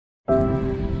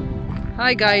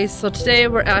Hi guys, so today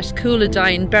we're at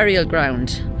Cooladine Burial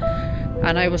Ground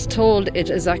and I was told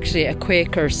it is actually a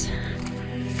Quaker's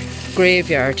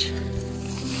graveyard.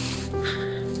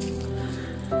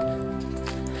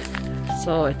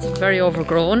 So it's very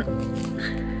overgrown,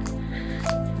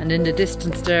 and in the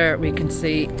distance there we can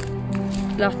see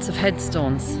lots of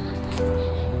headstones.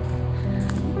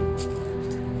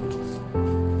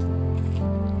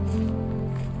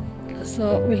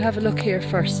 So we'll have a look here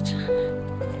first.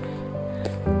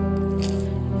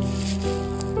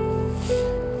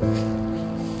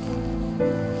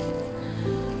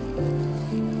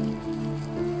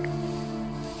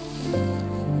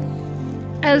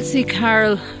 Elsie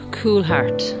Carol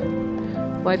Coulthart,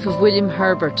 wife of William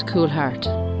Herbert Coulthart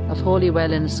of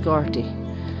Holywell in Escorty,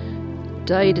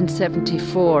 died in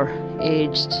 74,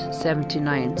 aged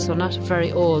 79, so not a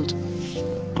very old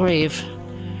grave.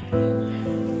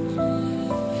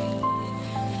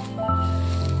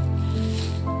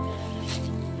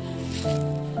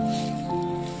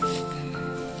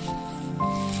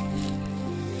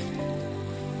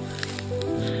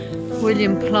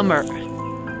 William Plummer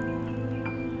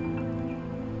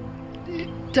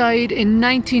died in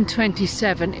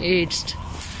 1927, aged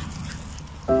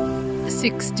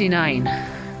 69.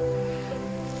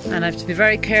 And I have to be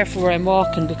very careful where I'm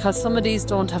walking because some of these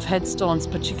don't have headstones,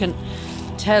 but you can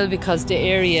tell because the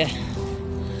area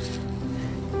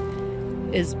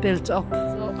is built up.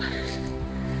 So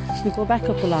we go back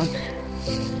up along.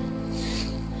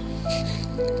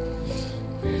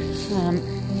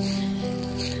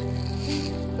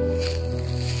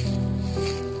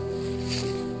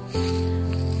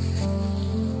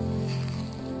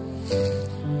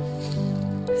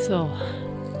 So,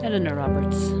 Eleanor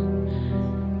Roberts,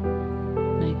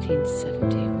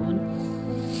 1971.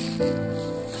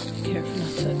 Be careful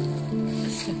not to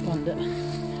step on the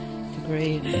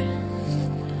grave.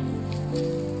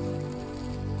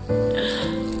 I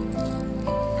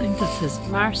think that says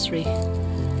Marsry.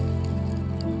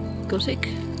 Guttick,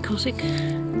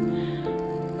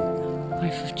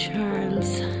 wife of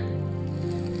Charles,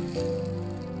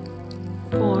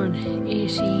 born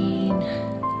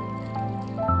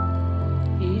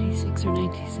 1886 or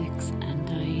 96 and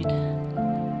died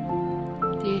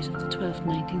the 8th of the 12th,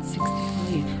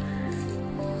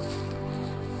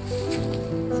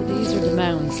 1965. So these are the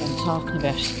mounds I'm talking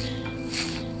about.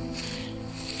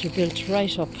 They're built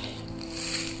right up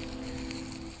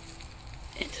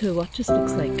into what just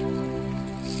looks like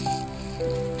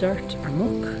dirt or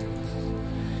muck.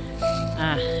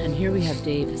 And here we have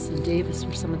Davis, and Davis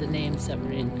were some of the names that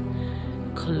were in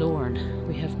Killorn.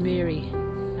 We have Mary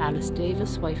Alice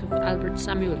Davis, wife of Albert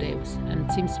Samuel Davis, and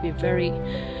it seems to be a very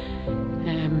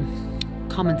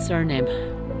common surname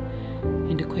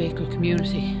in the Quaker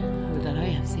community, that I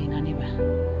have seen anyway.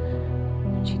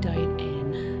 And she died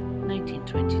in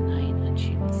 1929 and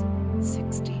she was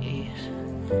 68.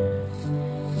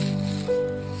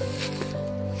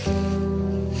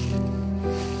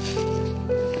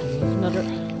 And another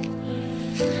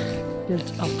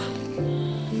built up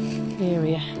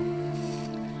area.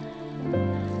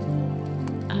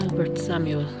 Albert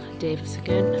Samuel Davis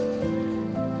again,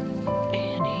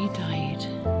 and he died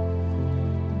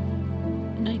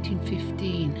in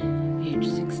 1915,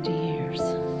 aged 60 years.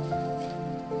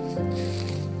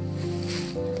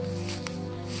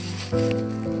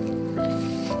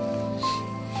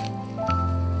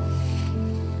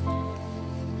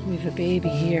 We have a baby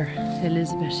here,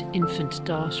 Elizabeth, infant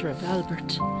daughter of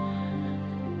Albert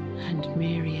and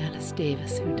Mary Alice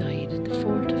Davis, who died the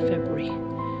 4th of February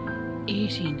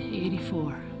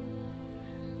 1884.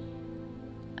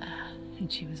 I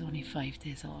think she was only 5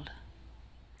 days old.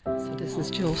 So this is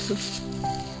Joseph,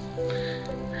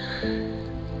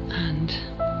 and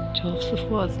Joseph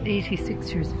was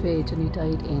 86 years of age and he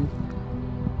died in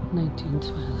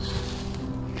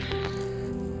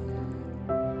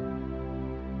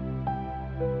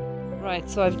 1912. Right,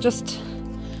 so I've just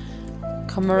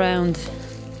come around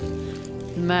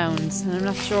the mounds and I'm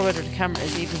not sure whether the camera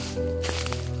is even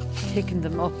picking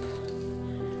them up,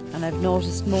 and I've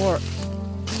noticed more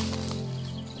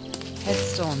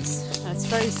headstones, and it's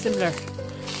very similar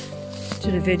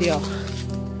to the video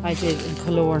I did in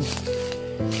Killorn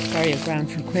Burial Ground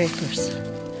for Quakers.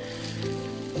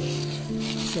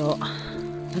 So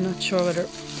I'm not sure whether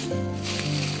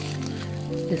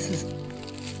this is,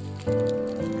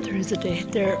 there is a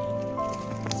date there.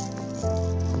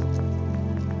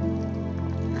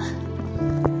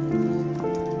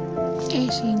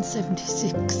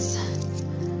 '76,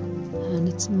 and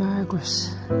it's Margaret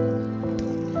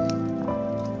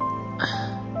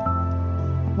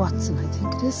Watson, I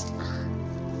think it is,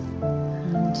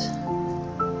 and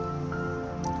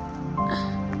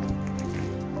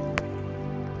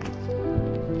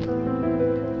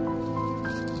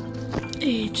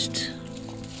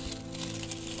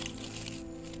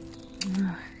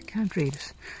can't read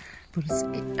it, but it's,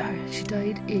 she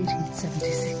died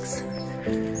 1876.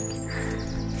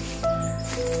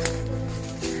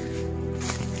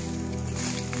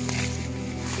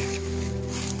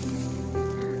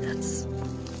 That's,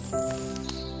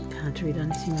 can't read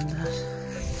anything on that,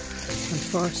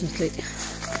 unfortunately.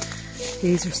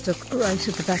 These are stuck right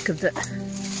at the back of the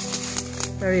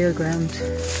burial ground.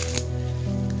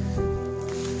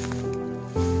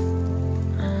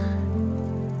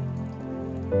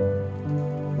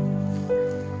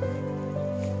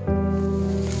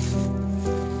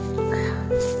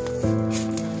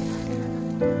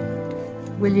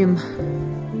 William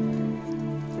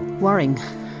Waring,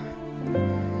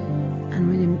 and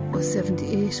William was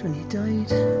 78 when he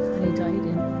died, and he died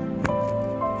in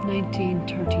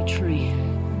 1933.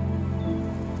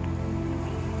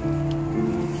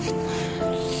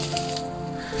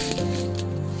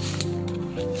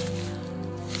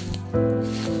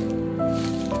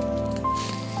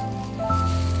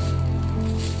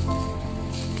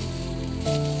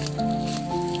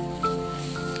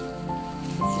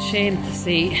 Shame to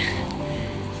see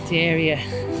the area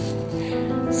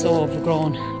so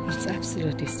overgrown, but it's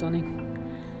absolutely stunning.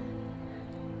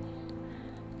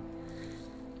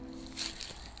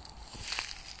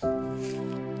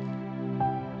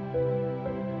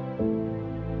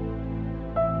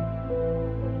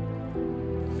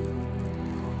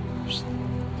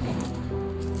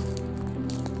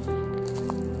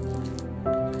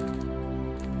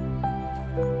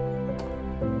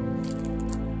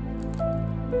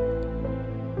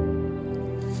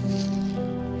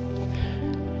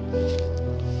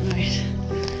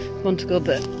 Going to go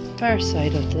the far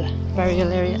side of the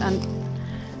burial area, and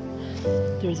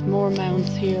there's more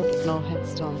mounds here but no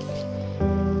headstones.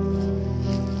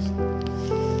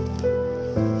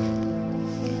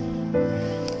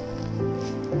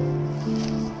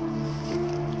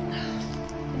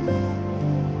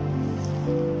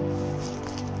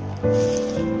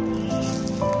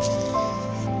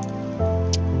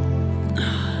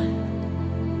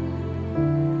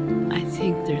 I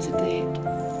think there's a date.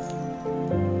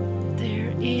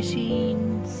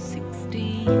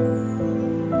 1862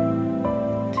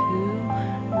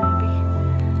 maybe,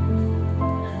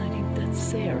 and I think that's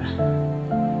Sarah.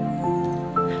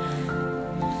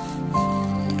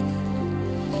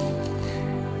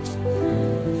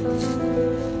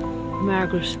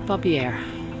 Margaret Bobbier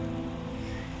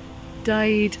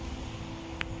died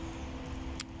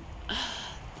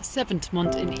the 7th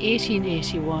month in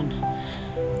 1881,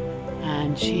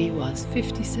 and she was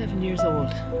 57 years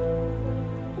old.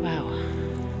 Wow.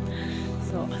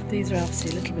 So these are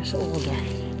obviously a little bit older.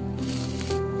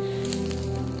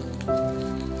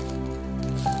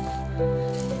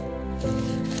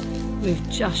 We've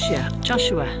Joshua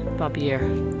Bobbier,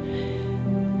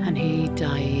 and he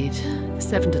died the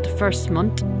 7th of the 1st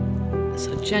month,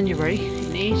 so January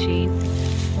in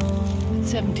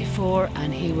 1874,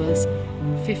 and he was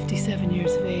 57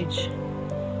 years of age.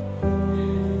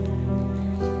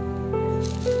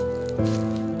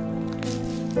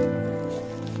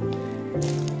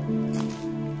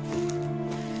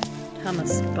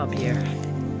 Thomas Bobbier,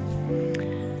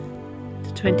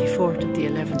 the 24th of the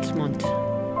 11th month,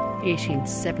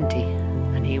 1870,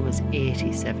 and he was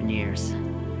 87 years.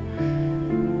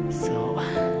 So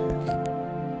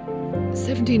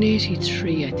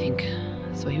 1783, I think.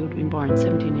 So he would have been born in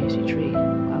 1783.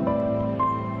 Wow.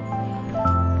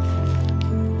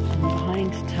 And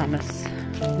behind Thomas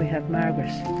we have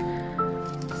Margaret,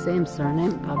 same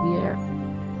surname, Bobbier,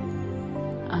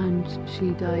 and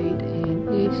she died in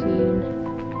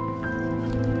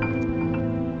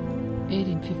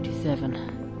 1857,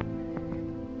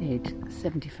 aged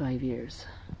 75 years.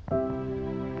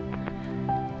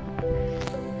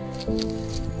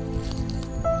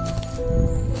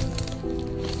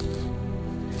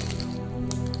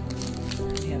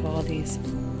 We have all these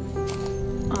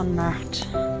unmarked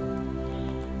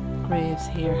graves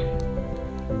here.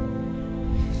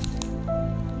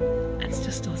 It's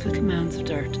just those little mounds of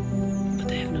dirt, but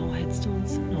they have no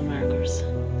headstones, no markers.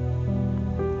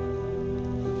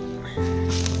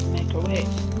 Make our way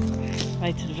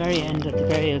right to the very end of the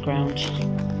burial ground,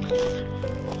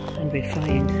 and we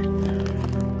find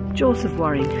Joseph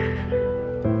Waring.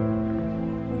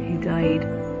 He died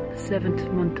the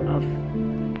 7th month of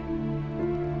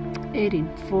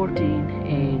 1814,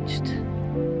 aged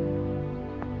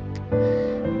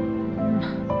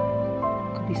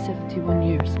could be 71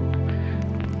 years.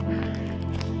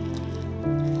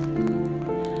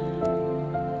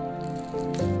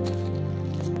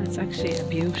 That's actually a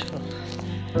beautiful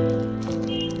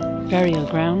burial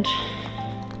ground,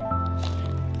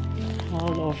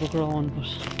 all overgrown, but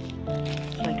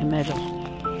It's like a meadow.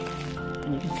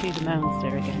 And you can see the mounds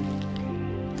there again.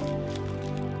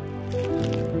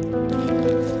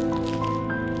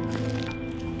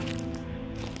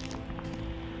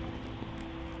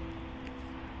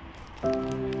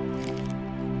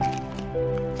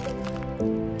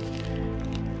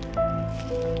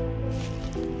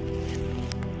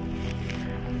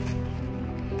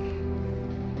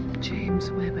 James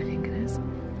Webb, I think it is.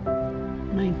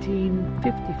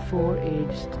 1954,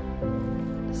 aged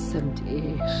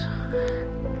 78.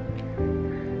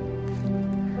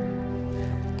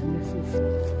 And this is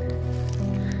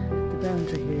the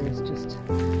boundary here is just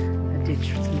a ditch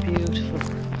with some beautiful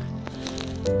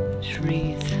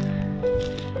trees.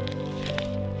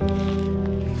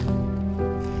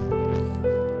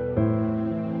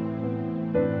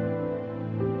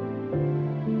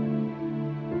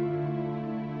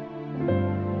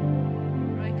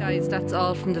 Guys, that's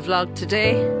all from the vlog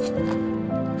today,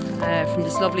 from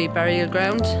this lovely burial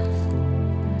ground.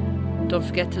 Don't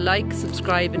forget to like,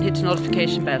 subscribe and hit the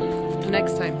notification bell. Until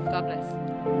next time, God bless.